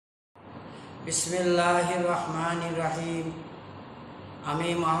बिस्मिल्लाहिर रहमानिर रहीम। আমি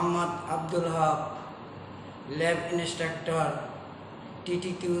মোহাম্মদ আব্দুল হক, lab instructor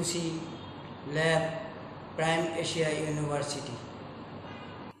TTQC lab prime Asia university.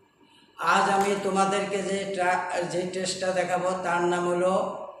 আজ আমি তোমাদেরকে যে টেস্টটা দেখাবো তার নাম হলো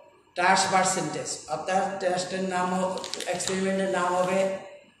ট্রাশ পার্সেন্টেজ, অর্থাৎ টেস্টের নাম এক্সপেরিমেন্টের নাম হবে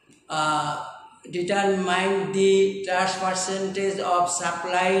determine the trash percentage of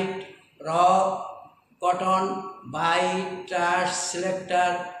supplied র cotton by trash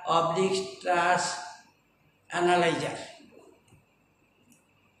selector oblique trash analyser.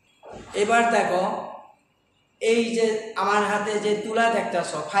 এবার দেখো, এই যে আমার হাতে যে তুলা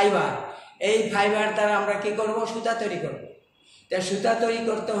দেখতেছ ফাইবার, এই ফাইবার দ্বারা আমরা কি করব? সুতা তৈরি করব। তা সুতা তৈরি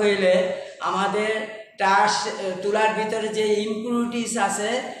করতে হইলে আমাদের ট্রাশ তুলার ভিতরে যে ইমপিউরিটিস আছে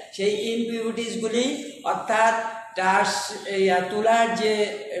সেই ইমপিউরিটিসগুলি, অর্থাৎ ট্রাশ তুলার যে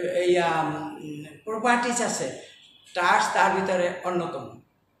প্রপার্টিস আছে ট্রাশ তার ভিতরে অন্যতম।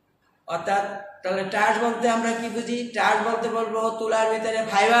 অর্থাৎ তাহলে ট্রাশ বলতে আমরা কি বুঝি? ট্রাশ বলতে বলবো তুলার ভিতরে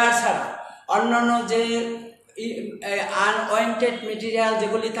ফাইবার ছাড়া অন্যান্য যে আনওয়ান্টেড মেটেরিয়াল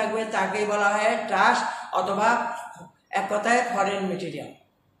যেগুলি থাকবে তাকেই বলা হয় ট্রাশ, অথবা এক কথায় ফরেন মেটেরিয়াল।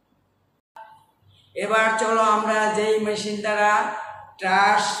 এবার চলো আমরা যেই মেশিন দ্বারা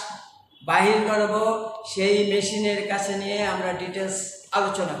ট্রাশ বাহির করব সেই মেশিনের কাছে নিয়ে আমরা ডিটেলস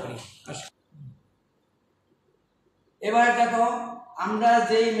আলোচনা করি। এবার দেখো, আমরা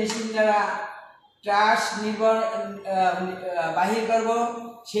যেই মেশিন দ্বারা ট্রাশ বাহির করব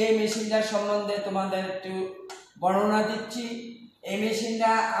সেই মেশিনটার সম্বন্ধে তোমাদের একটু বর্ণনা দিচ্ছি। এই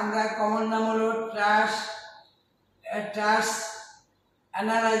মেশিনটা আমরা কমন নাম হলো ট্রাশ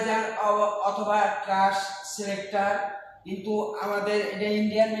অ্যানালাইজার অথবা ট্রাশ সিলেক্টর, কিন্তু আমাদের এটা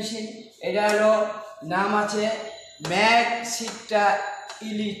ইন্ডিয়ান মেশিন। এটা হলো নাম আছে ম্যাগসিটা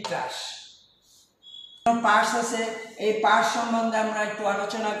ইলিট্রাশ। পার্টস আছে, এই পার্টস সম্বন্ধে আমরা একটু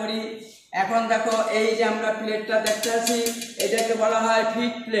আলোচনা করি। এখন দেখো, এই যে আমরা প্লেটটা দেখতে পাচ্ছি এটাকে বলা হয়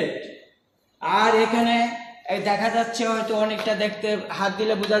ফিট প্লেট। আর এখানে দেখা যাচ্ছে, হয়তো অনেকটা দেখতে হাত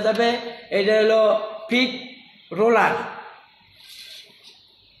দিলে বোঝা যাবে, এটা হলো ফিট রোলার।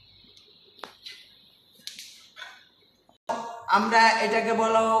 আমরা এটাকে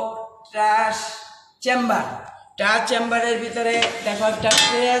বলো ট্রাশ চেম্বার। ট্রাশ চেম্বারের ভিতরে দেখো একটা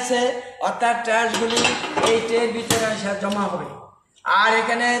ট্রে আছে, অর্থাৎ ট্রাশগুলি এই ট্রের ভিতরে জমা হবে। আর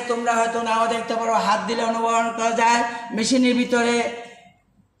এখানে তোমরা হয়তো নাও দেখতে পারো, হাত দিলে অনুভব করা যায় মেশিনের ভিতরে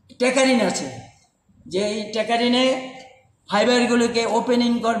টেকারিন আছে, যে এই টেকারিনে ফাইবারগুলিকে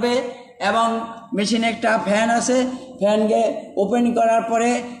ওপেনিং করবে, এবং মেশিনে একটা ফ্যান আছে, ফ্যানকে ওপেন করার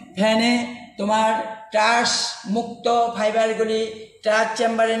পরে ফ্যানে তোমার ট্রাশ মুক্ত ফাইবারগুলি ট্রাশ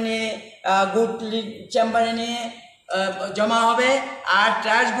চেম্বারে নিয়ে গুড চেম্বারে নিয়ে জমা হবে, আর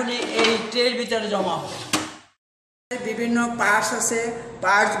ট্রাশগুলি এই ট্রের ভিতরে জমা হবে। বিভিন্ন পার্টস আছে,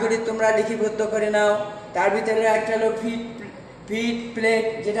 পার্টসগুলি তোমরা লিপিবদ্ধ করে নাও। তার ভিতরে একটা হলো ফিট প্লেট,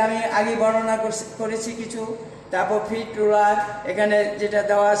 যেটা আমি আগে বর্ণনা করেছি কিছু। তারপর ফিট রোলার এখানে যেটা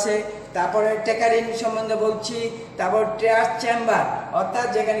দেওয়া আছে, তারপরে টেকারিন সম্বন্ধে বলছি। তারপর ট্রাশ চেম্বার, অর্থাৎ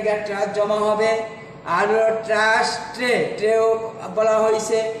যেখানে ট্রাশ জমা হবে। আর ট্রাশ ট্রেও বলা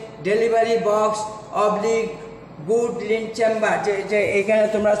হয়েছে delivery box oblique good Lin chamber, যে এখানে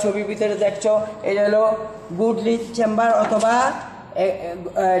তোমরা ছবির ভিতরে দেখছো, এটা হলো গুড লিন চেম্বার অথবা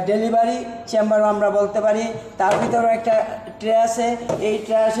ডেলিভারি চেম্বারও আমরা বলতে পারি। তার ভিতরে একটা ট্রে আছে, এই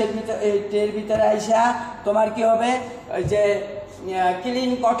ট্রের ভিতরে আইসা তোমার কি হবে, যে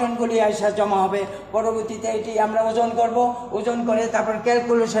ক্লিন কটনগুলি আইসা জমা হবে। পরবর্তীতে এটি আমরা ওজন করব, ওজন করে তারপর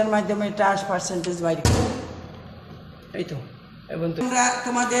ক্যালকুলেশনের মাধ্যমে ট্রাশ পার্সেন্টেজ বাইরে করব। এই তো। এবং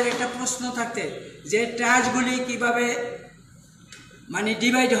তোমাদের একটা প্রশ্ন থাকতে যে ট্রাশগুলি কিভাবে মানে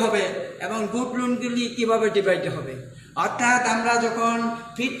ডিভাইড হবে এবং গুড লুনগুলি কিভাবে ডিভাইড হবে। অর্থাৎ আমরা যখন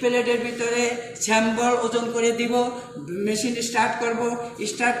ফিট প্লেটের ভিতরে স্যাম্পল ওজন করে দিব, মেশিন স্টার্ট করব,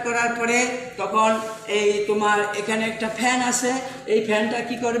 স্টার্ট করার পরে তখন এই তোমার এখানে একটা ফ্যান আছে, এই ফ্যানটা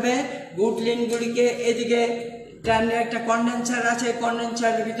কি করবে, গুড লিনগুলিকে এদিকে টানে, একটা কন্ডেন্সার আছে,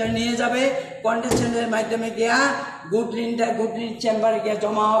 কন্ডেন্সারের ভিতরে নিয়ে যাবে, কন্ডেন্সারের মাধ্যমে গিয়া গুড লিন চেম্বারে গিয়ে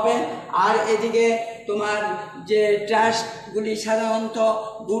জমা হবে। আর এদিকে তোমার যে ট্রাশগুলি সাধারণত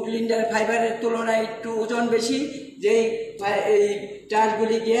গুড লিন্ডার ফাইবারের তুলনায় একটু ওজন বেশি, যেই এই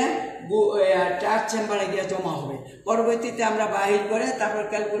ট্রাশগুলি গিয়ে ট্রাশ চেম্বারে গিয়ে জমা হবে। পরবর্তীতে আমরা বাহির করে তারপর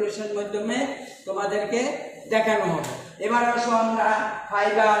ক্যালকুলেশন মাধ্যমে তোমাদেরকে দেখানো হবে। এবার আসো আমরা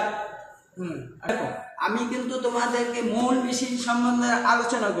ফাইবার। দেখো, আমি কিন্তু তোমাদেরকে মূল মেশিন সম্বন্ধে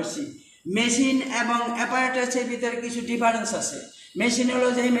আলোচনা করছি। মেশিন এবং অ্যাপারেটাসের ভিতরে কিছু ডিফারেন্স আছে। মেশিন হলো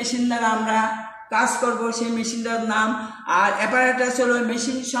যে মেশিন দ্বারা আমরা কাজ করব সেই মেশিনটার নাম, আর অ্যাপারেটাস হলো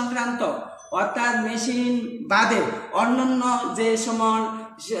মেশিন সংক্রান্ত অর্থাৎ মেশিন বাদে অন্যান্য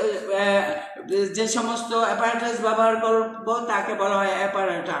যে সমস্ত অ্যাপারেটাস ব্যবহার করব তাকে বলা হয়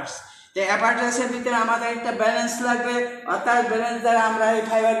অ্যাপারেটাস। তো অ্যাপারেটাসের ভিতরে আমাদের একটা ব্যালেন্স লাগবে, অর্থাৎ ব্যালেন্স দ্বারা আমরা এই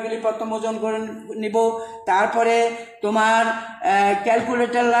ফাইবারগুলি প্রথম ওজন করে নিব। তারপরে তোমার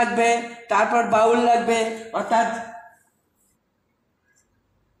ক্যালকুলেটর লাগবে, তারপর বাউল লাগবে। অর্থাৎ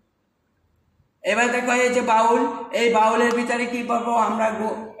এবার দেখো এই যে বাউল, এই বাউলের ভিতরে কি করবো আমরা,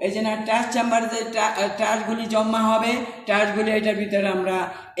 এই যে না ট্রাশ চেম্বার যে ট্রাশগুলি জমা হবে, ট্রাশগুলি এটার ভিতরে আমরা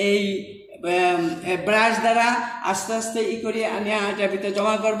এই ব্রাশ দ্বারা আস্তে আস্তে করে আনিয়ে এটার ভিতরে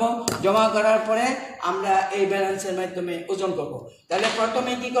জমা করব। জমা করার পরে আমরা এই ব্যালেন্সের মাধ্যমে ওজন করব। তাহলে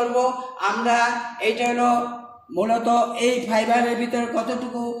প্রথমে কি করব আমরা, এইটা হলো মূলত এই ফাইবারের ভিতরে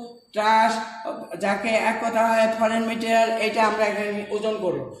কতটুকু ট্রাশ, যাকে এক কথা হয় ফরেন মেটেরিয়াল, এটা আমরা এখানে ওজন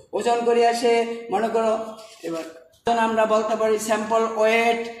করব। ওজন করে আসে মনে করো এবার আমরা বলতে পারি স্যাম্পল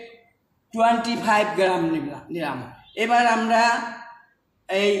ওয়েট 25 গ্রাম নিলাম। এবার আমরা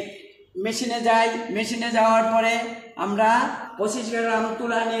এই মেশিনে যাই, মেশিনে যাওয়ার পরে আমরা 25 গ্রাম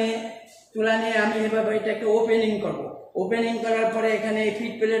তুলা নিয়ে আমি এভাবে এটাকে ওপেনিং করব। ওপেনিং করার পরে এখানে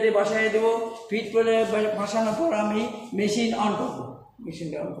ফিট প্লেটে বসাই দেবো। ফিট প্লেটে বসানোর পর আমি মেশিন অন করব।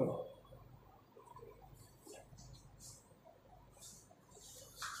 মেশিনটা অন করব।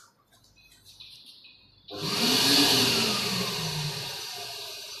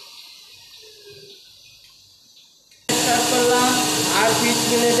 করলাম আর ফিট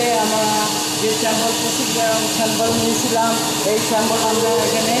প্লেটে আমরা যে স্যাম্পল 25 গ্রাম স্যাম্পল নিয়েছিলাম এই স্যাম্পল আমরা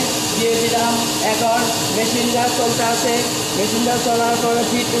এখানে দিয়ে দিলাম। এখন মেশিনটা চলতে আছে, মেশিনটা চলার পরে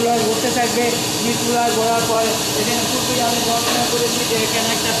ফিট টুলার ঘুরতে থাকবে। ফিট টুলার ঘোরার পর এখানে পুরোপুরি আমি বর্ণনা করেছি যে এখানে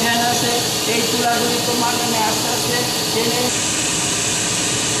একটা ফ্যান আছে, এই টুলাগুলি তোমার মানে আস্তে আস্তে টেনে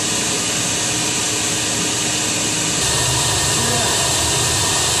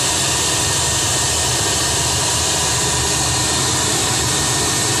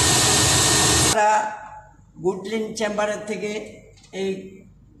গুডলিন চেম্বারের থেকে এই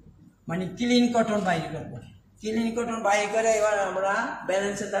মানে ক্লিন কটন বাইর করবো। ক্লিন কটন বাইর করে এবার আমরা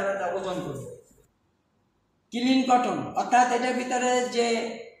ব্যালেন্সের দ্বারা ওজন করব। ক্লিন কটন অর্থাৎ এটার ভিতরে যে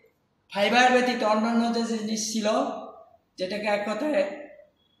ফাইবার ব্যতীত অন্যান্য যে জিনিস ছিল, যেটাকে এক কথায়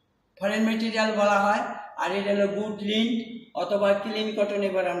ফরেন মেটেরিয়াল বলা হয়, আর এটা হলো গুডলিন অথবা ক্লিন কটন।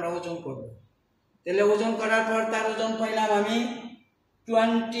 এবার আমরা ওজন করব। তাহলে ওজন করার পর তার ওজন পাইলাম আমি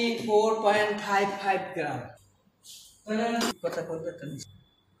 24.55 গ্রাম। কথা পরিবর্তন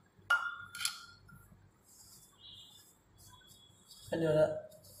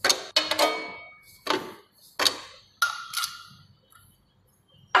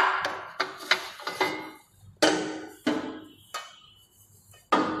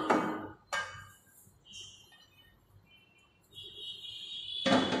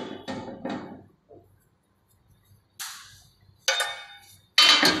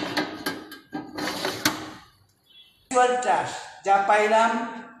ট্রাশ যা পাইলাম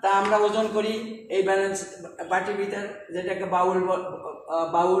তা আমরা ওজন করি এই ব্যালেন্স বাটির ভিতর, যেটাকে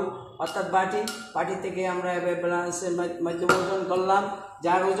বাউল অর্থাৎ বাটি থেকে আমরা ব্যালেন্সের মাধ্যমে ওজন করলাম।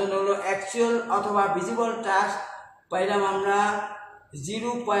 যার ওজন হলো অ্যাকচুয়াল অথবা ভিজিবল ট্রাশ পাইলাম আমরা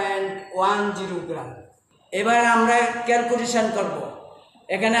 0.10 গ্রাম। এবার আমরা ক্যালকুলেশন করব।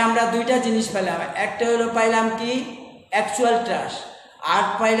 এখানে আমরা দুইটা জিনিস পেলাম, একটা হলো পাইলাম কি অ্যাকচুয়াল ট্রাশ, আর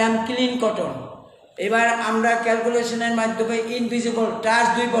পাইলাম ক্লিন কটন। এবার আমরা ক্যালকুলেশনের মাধ্যমে ইনভিজিবল ট্রাশ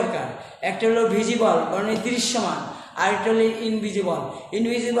দুই প্রকার, একটা হলো ভিজিবল মানে দৃশ্যমান, আর একটা হলো ইনভিজিবল।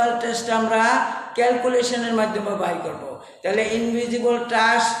 ইনভিজিবল ট্রাশটা আমরা ক্যালকুলেশনের মাধ্যমে বাই করব। তাহলে ইনভিজিবল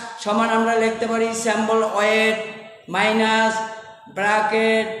ট্রাশ সমান আমরা লিখতে পারি sample wait minus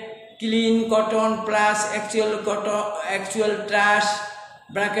bracket clean cotton plus actual trash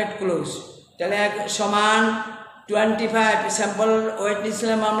bracket close. তাহলে সমান 25 স্যাম্পল ওয়েট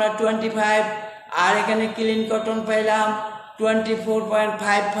নিয়েছিলাম আমরা 25, আর এখানে ক্লিন কটন পাইলাম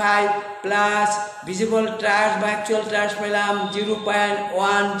 24.55 প্লাস ভিজিবল ট্রাশ বা অ্যাকচুয়াল ট্রাশ পেলাম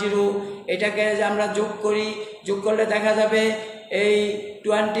 0.10। এটাকে আমরা যোগ করি, যোগ করলে দেখা যাবে এই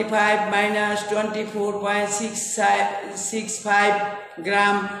 25 মাইনাস 24.65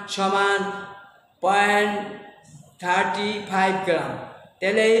 গ্রাম সমান 0.35 গ্রাম।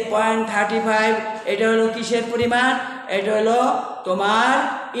 তাহলে এই 0.35 এটা হলো কিসের পরিমাণ? এটা হলো তোমার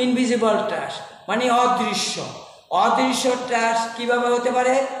ইনভিজিবল ট্রাশ মানে অদৃশ্য ট্রাশ। কীভাবে হতে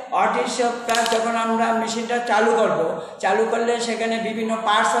পারে? অদৃশ্য ট্রাশ যখন আমরা মেশিনটা চালু করলে সেখানে বিভিন্ন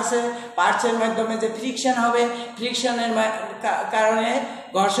পার্টস আছে, পার্টসের মাধ্যমে যে ফ্রিকশন হবে, ফ্রিকশনের কারণে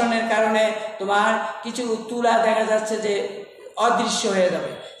ঘর্ষণের কারণে তোমার কিছু তুলা দেখা যাচ্ছে যে অদৃশ্য হয়ে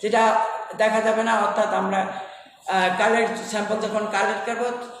যাবে, যেটা দেখা যাবে না। অর্থাৎ আমরা কালেক্ট স্যাম্পল যখন কালেক্ট করবো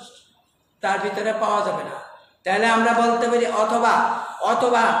তার ভিতরে পাওয়া যাবে না। তাহলে আমরা বলতে পারি অথবা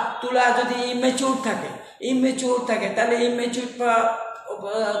অথবা তুলা যদি ইমেচিউর থাকে তাহলে ইমেচিউর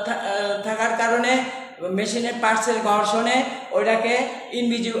থাকার কারণে মেশিনের পার্টসের ঘর্ষণে ওইটাকে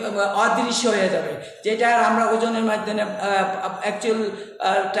অদৃশ্য হয়ে যাবে, যেটা আমরা ওজনের মাধ্যমে অ্যাকচুয়াল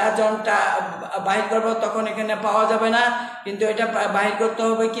ট্রাজনটা বাহির করব তখন এখানে পাওয়া যাবে না। কিন্তু এটা বাহির করতে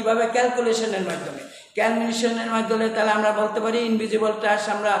হবে কিভাবে? ক্যালকুলেশনের মাধ্যমে। তাহলে আমরা বলতে পারি ইনভিজিবল ট্রাশ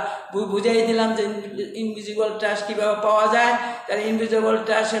আমরা বুঝিয়ে দিলাম যে ইনভিজিবল ট্রাশ কীভাবে পাওয়া যায়। তাহলে ইনভিজিবল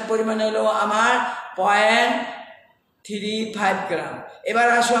ট্রাশের পরিমাণ হলো আমার 0.35 গ্রাম। এবার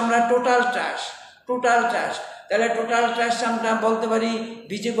আসো আমরা টোটাল ট্রাশ। তাহলে টোটাল ট্রাশ আমরা বলতে পারি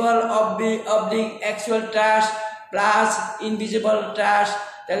visible oblique actual trash plus invisible trash.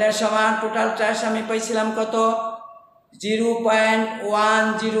 তাহলে সমান টোটাল ট্রাশ আমি পাইছিলাম কত?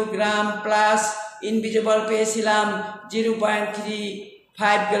 0.10 গ্রাম প্লাস ইনভিজিবল পেয়েছিলাম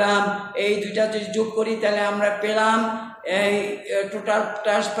 0.35 গ্রাম। এই দুইটা যদি যোগ করি তাহলে আমরা পেলাম এই টোটাল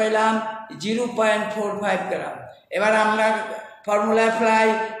ট্রাশ পেলাম 0.45 গ্রাম। এবার আমরা ফর্মুলা অ্যাপ্লাই।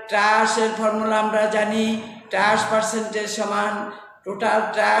 ট্রাশের ফর্মুলা আমরা জানি, ট্রাশ পার্সেন্টেজ সমান total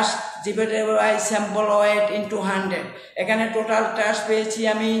trash divided by sample wait into 100। এখানে টোটাল ট্রাশ পেয়েছি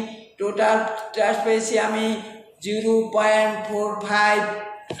আমি 0.45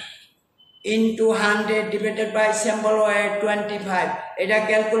 into 100 divided by sample wait 25। এটা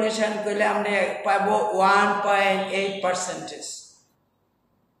ক্যালকুলেশন করলে আমরা পাবো 1.8%।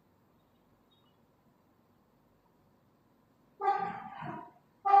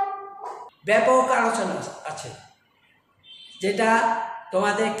 ব্যাপক আলোচনা আছে, যেটা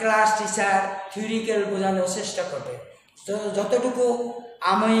তোমাদের ক্লাস টিচার থিওরিক্যাল বোঝানোর চেষ্টা করবে। তো যতটুকু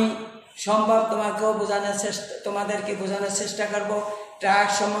আমি সম্ভব তোমাদেরকে বোঝানোর চেষ্টা করব। ট্রাশ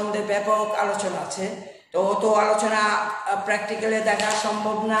সম্বন্ধে ব্যাপক আলোচনা আছে, তো অত আলোচনা প্র্যাকটিক্যালে দেখা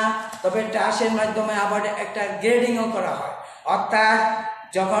সম্ভব না। তবে ট্রাশের মাধ্যমে আবার একটা গ্রেডিংও করা হয়, অর্থাৎ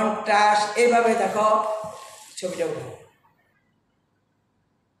যখন ট্রাশ এইভাবে দেখো, ছবিটা উঠো,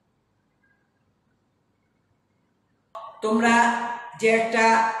 তোমরা যে একটা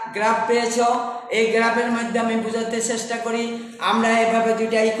গ্রাফ পেয়েছো, এই গ্রাফের মধ্যে আমি বোঝাতে চেষ্টা করি। আমরা এভাবে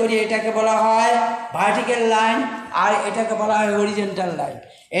দুইটাই করি, এটাকে বলা হয় ভার্টিক্যাল লাইন আর এটাকে বলা হয় হরিজন্টাল লাইন।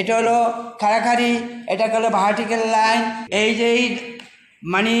 এটা হলো খাড়াখাড়ি, এটাকে হলো ভার্টিক্যাল লাইন। এই যে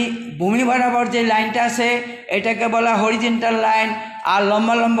মানে ভূমি বরাবর যে লাইনটা আছে এটাকে বলা হরিজন্টাল লাইন, আর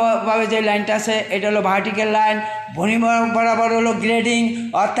লম্বা লম্বাভাবে যে লাইনটা আছে এটা হলো ভার্টিক্যাল লাইন। ভূমি বরাবর হলো গ্রেডিং,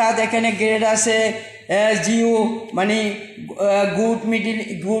 অর্থাৎ এখানে গ্রেড আছে জিও মানে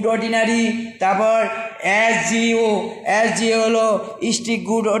গুড অর্ডিনারি, তারপর এসজিও হলো স্টিক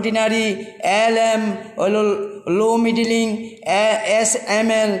গুড অর্ডিনারি, LM হলো লো মিডিলিং,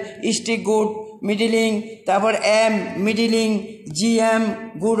 SML স্টিক গুড মিডিলিং, তারপর M মিডিলিং, GM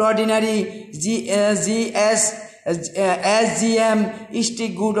good ordinary, SGM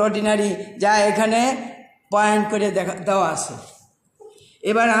stick good ordinary, যা এখানে পয়েন্ট করে দেওয়া আছে।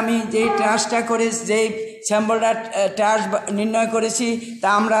 এবার আমি যেই ট্রাশটা করে যেই স্যাম্পলটা ট্রাশ নির্ণয় করেছি তা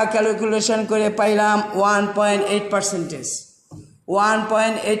আমরা ক্যালকুলেশন করে পাইলাম 1.8%।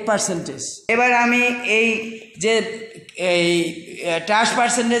 এবার আমি এই যে এই ট্রাশ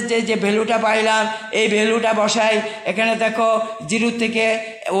পার্সেন্টেজ যে ভ্যালুটা পাইলাম এই ভ্যালুটা বসাই। এখানে দেখো 0 থেকে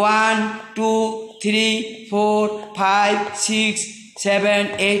 1, 2, 3, 4, 5, 6, 7,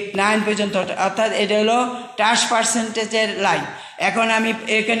 8, 9 পর্যন্ত, অর্থাৎ এটা হলো ট্রাশ পার্সেন্টেজের লাইন। এখন আমি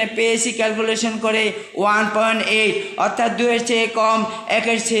এখানে পেয়েছি ক্যালকুলেশন করে 1.8, অর্থাৎ 2-এর চেয়ে কম,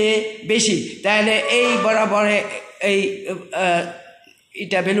 1-এর চেয়ে বেশি। তাহলে এই বরাবরে এই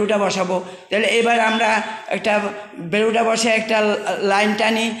এটা ভ্যালুটা বসাবো। তাহলে এবার আমরা একটা ভ্যালুটা বসে একটা লাইন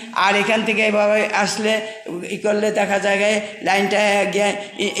টানি, আর এখান থেকে এভাবে আসলে ই করলে দেখা যায় লাইনটা গিয়ে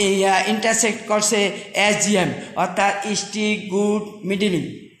ইন্টারসেক্ট করছে SGM, অর্থাৎ স্টিক গুড মিডিলিং।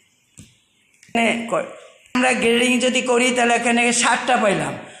 আমরা গ্রেডিং যদি করি তাহলে এখানে 7টা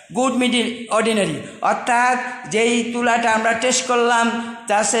পাইলাম গুড মিডিল অর্ডিনারি, অর্থাৎ যেই তুলাটা আমরা টেস্ট করলাম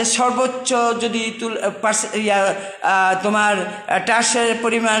তার সে সর্বোচ্চ যদি তোমার ট্রাশের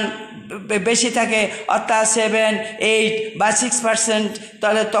পরিমাণ বেশি থাকে, অর্থাৎ 7, 8 বা 6%,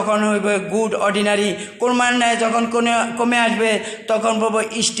 তাহলে তখন হইবে গুড অর্ডিনারি। ক্রমান্বয়ে যখন কমে আসবে তখন বলবো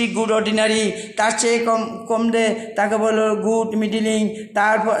স্টিক গুড অর্ডিনারি। তার চেয়ে কমলে তাকে বলবো গুড মিডিলিং,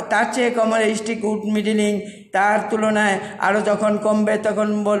 তার চেয়ে কম হলে স্টিক গুড মিডিলিং, তার তুলনায় আরও যখন কমবে তখন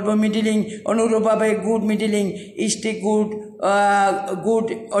বলবো মিডিলিং। অনুরূপভাবে গুড মিডিলিং, স্টিক গুড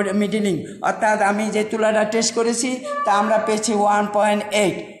মিডিলিং। অর্থাৎ আমি যে তুলাটা টেস্ট করেছি তা আমরা পেয়েছি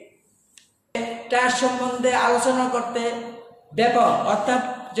 1.8। ট্রাশ সম্বন্ধে আলোচনা করতে ব্যাপক, অর্থাৎ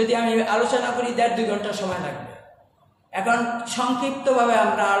যদি আমি আলোচনা করি 1.5-2 ঘন্টা সময় লাগবে। এখন সংক্ষিপ্তভাবে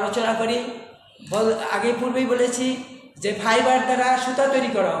আমরা আলোচনা করি। আগে পূর্বেই বলেছি যে ফাইবার দ্বারা সুতা তৈরি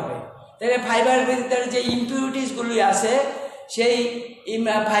করা হবে, তাহলে ফাইবারের ভিতরে যে ইম্পিউরিটিসগুলি আছে, সেই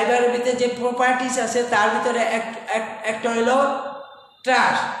ফাইবারের ভিতরে যে প্রপার্টিস আছে তার ভিতরে একটা হলো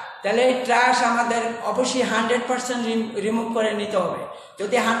ট্রাশ। তাহলে এই ট্রাশ আমাদের অবশ্যই 100% রিমুভ করে নিতে হবে।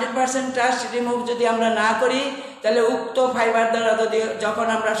 যদি 100% ট্রাশ রিমুভ যদি আমরা না করি, তাহলে উক্ত ফাইবার দ্বারা যখন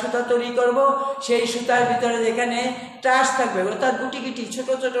আমরা সুতা তৈরি করব, সেই সুতার ভিতরে যেখানে ট্রাশ থাকবে, অর্থাৎ গুটি গুটি ছোট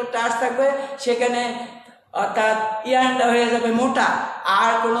ছোট ট্রাশ থাকবে, সেখানে অর্থাৎ ইয়ার্নটা হয়ে যাবে মোটা,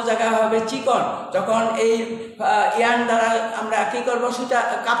 আর কোনো জায়গায় হবে চিকন। যখন এই ইয়ার্ন দ্বারা আমরা কী করবো, সুতা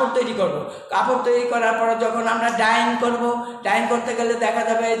কাপড় তৈরি করব। কাপড় তৈরি করার পরে যখন আমরা ডাইং করব, ডাইং করতে গেলে দেখা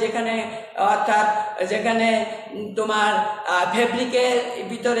যাবে যেখানে অর্থাৎ যেখানে তোমার ফেব্রিকের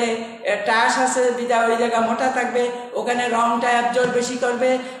ভিতরে টাস আছে, বিদায় ওই জায়গা মোটা থাকবে, ওখানে রংটা অ্যাবজর্ব বেশি করবে,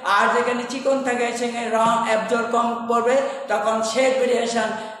 আর যেখানে চিকন থাকে সেখানে রং অ্যাবজর্ব কম করবে। তখন শেড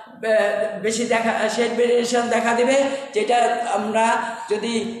ভেরিয়েশন বেশি শেড ভেরিয়েশন দেখা দেবে, যেটা আমরা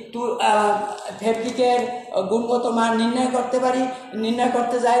যদি ফেব্রিকের গুণগত মান নির্ণয়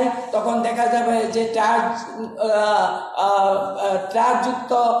করতে যাই, তখন দেখা যাবে যে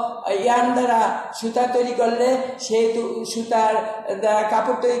ট্রাকযুক্ত ইয়ার্ন দ্বারা সুতা তৈরি করলে, সেই সুতার দ্বারা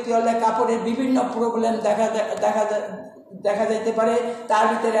কাপড় তৈরি করলে কাপড়ের বিভিন্ন প্রবলেম দেখা যাইতে পারে। তার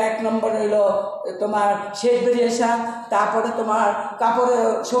ভিতরে 1 নম্বর হইল তোমার শেড ভেরিয়েশন, তারপরে তোমার কাপড়ের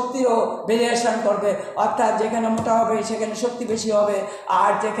শক্তিরও ভেরিয়েশন করবে, অর্থাৎ যেখানে মোটা হবে সেখানে শক্তি বেশি হবে,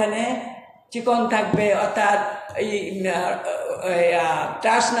 আর যেখানে চিকন থাকবে অর্থাৎ এই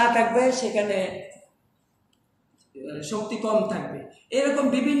ট্রাশ না থাকবে সেখানে শক্তি কম থাকবে। এরকম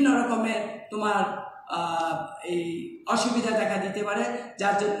বিভিন্ন রকমের তোমার এই অসুবিধা দেখা দিতে পারে,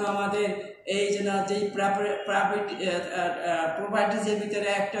 যার জন্য আমাদের এই যেই প্রপার্টিজের ভিতরে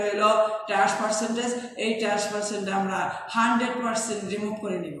একটা হলো ট্রাশ পার্সেন্টেজ। এই ট্রাশ পার্সেন্ট আমরা 100% রিমুভ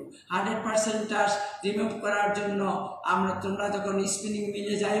করে নিব। 100% ট্রাশ রিমুভ করার জন্য তোমরা যখন স্পিনিং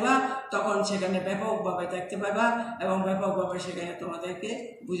মিলে যাইবা, তখন সেখানে ব্যাপকভাবে দেখতে পাইবা এবং ব্যাপকভাবে সেখানে তোমাদেরকে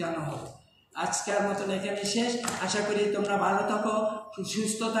বোঝানো হবে। আজকের মতন এখানে শেষ। আশা করি তোমরা ভালো থাকো,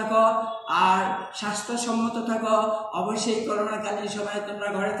 সুস্থ থাকো আর স্বাস্থ্যসম্মত থাকো। অবশ্যই করোনাকালীন সময়ে তোমরা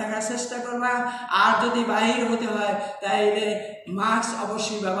ঘরে থাকার চেষ্টা করবা, আর যদি বাহির হতে হয় তাইলে মাস্ক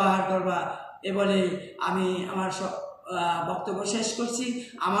অবশ্যই ব্যবহার করবা। এ বলেই আমি আমার বক্তব্য শেষ করছি।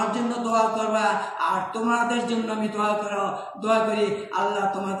 আমার জন্য দোয়া করবা, আর তোমাদের জন্য আমি দোয়া করি আল্লাহ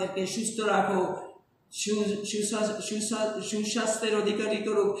তোমাদেরকে সুস্থ রাখো, সুস্বাস্থ্যের অধিকারী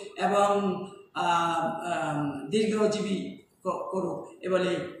করুক এবং দীর্ঘজীবী করুক। এ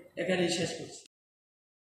বলে এখানেই শেষ করছি।